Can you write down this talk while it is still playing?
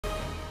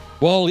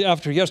Well,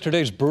 after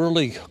yesterday's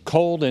brutally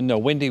cold and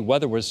windy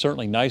weather, it was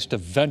certainly nice to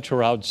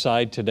venture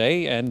outside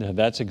today, and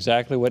that's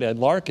exactly what Ed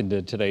Larkin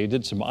did today. He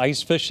did some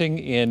ice fishing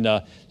in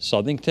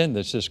Southington.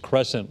 This is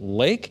Crescent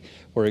Lake,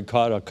 where he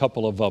caught a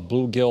couple of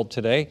bluegill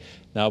today.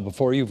 Now,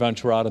 before you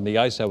venture out on the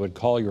ice, I would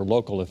call your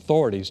local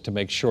authorities to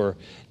make sure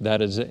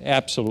that is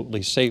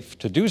absolutely safe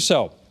to do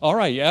so. All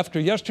right, after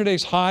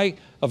yesterday's high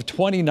of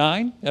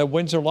 29 at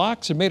Windsor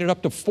Locks, it made it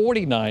up to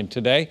 49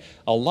 today.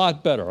 A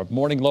lot better. A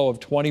morning low of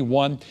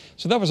 21.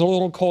 So that was a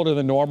little colder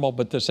than normal,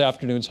 but this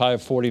afternoon's high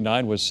of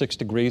 49 was 6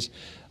 degrees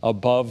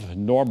above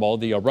normal.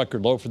 The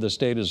record low for the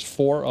state is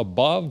 4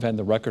 above, and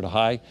the record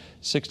high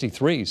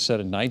 63 set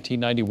in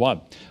 1991.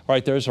 All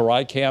right, there's our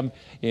iCam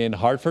in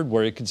Hartford,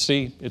 where you can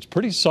see it's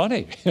pretty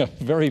sunny.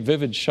 Very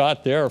vivid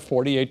shot there,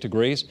 48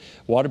 degrees.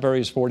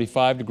 Waterbury is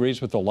 45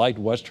 degrees with a light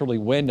westerly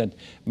wind and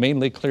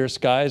mainly clear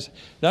skies,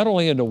 not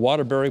only into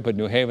Waterbury, but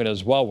New Haven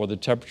as well, where the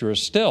temperature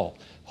is still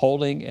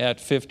holding at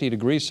 50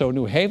 degrees. So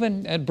New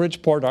Haven and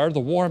Bridgeport are the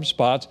warm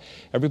spots.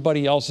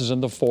 Everybody else is in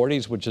the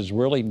 40s, which is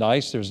really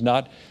nice. There's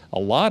not a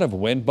lot of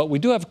wind, but we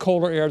do have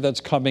colder air that's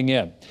coming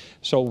in.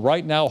 So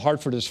right now,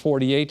 Hartford is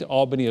 48,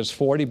 Albany is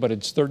 40, but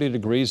it's 30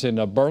 degrees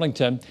in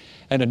Burlington.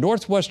 And a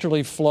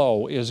northwesterly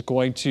flow is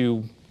going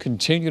to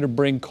continue to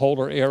bring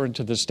colder air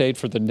into the state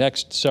for the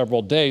next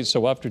several days.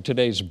 So after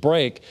today's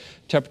break,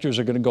 temperatures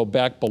are going to go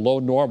back below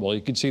normal.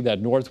 You can see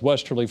that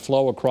northwesterly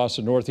flow across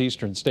the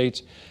northeastern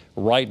states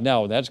right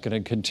now. That's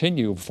going to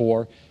continue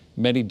for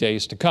many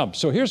days to come.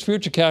 So here's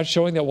Futurecast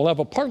showing that we'll have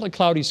a partly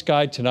cloudy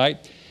sky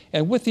tonight.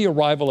 And with the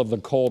arrival of the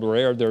colder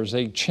air, there's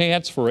a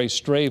chance for a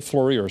stray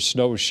flurry or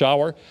snow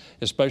shower,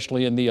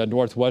 especially in the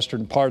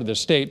northwestern part of the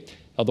state.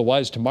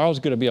 Otherwise, tomorrow's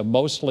going to be a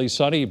mostly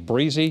sunny,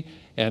 breezy,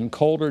 and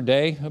colder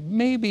day,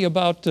 maybe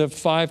about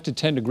 5 to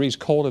 10 degrees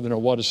colder than it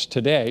was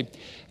today.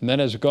 And then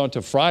as we go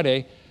into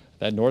Friday,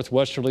 that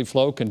northwesterly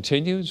flow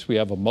continues. We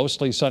have a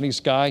mostly sunny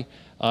sky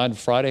on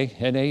Friday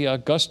and a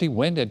gusty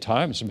wind at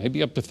times,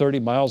 maybe up to 30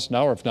 miles an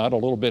hour, if not a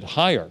little bit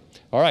higher.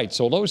 All right,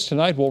 so lows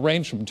tonight will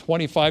range from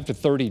 25 to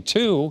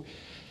 32,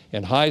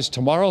 and highs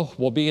tomorrow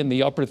will be in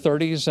the upper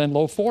 30s and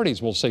low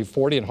 40s. We'll say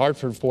 40 in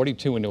Hartford,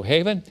 42 in New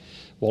Haven.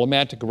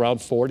 Willimantic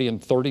around 40,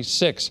 and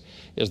 36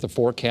 is the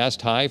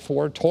forecast high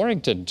for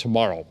Torrington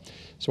tomorrow.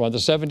 So on the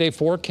 7-day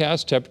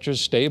forecast, temperatures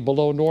stay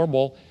below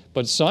normal,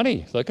 but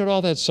sunny. Look at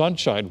all that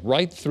sunshine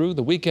right through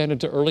the weekend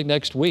into early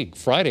next week.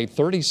 Friday,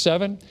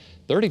 37,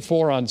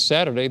 34 on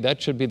Saturday. That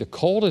should be the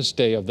coldest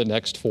day of the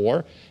next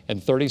 4,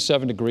 and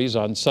 37 degrees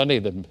on Sunday.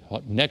 The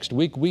next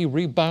week, we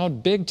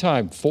rebound big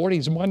time.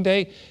 40s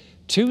Monday,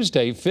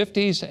 Tuesday,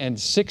 50s, and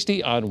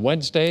 60 on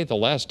Wednesday. The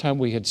last time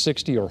we hit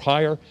 60 or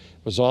higher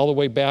was all the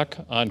way back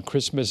on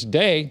Christmas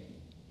Day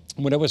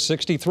when it was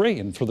 63.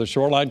 And for the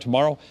shoreline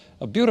tomorrow,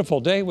 a beautiful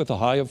day with a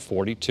high of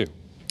 42.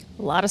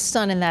 A lot of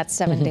sun in that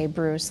 7-day,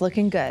 Bruce.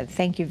 Looking good.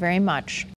 Thank you very much.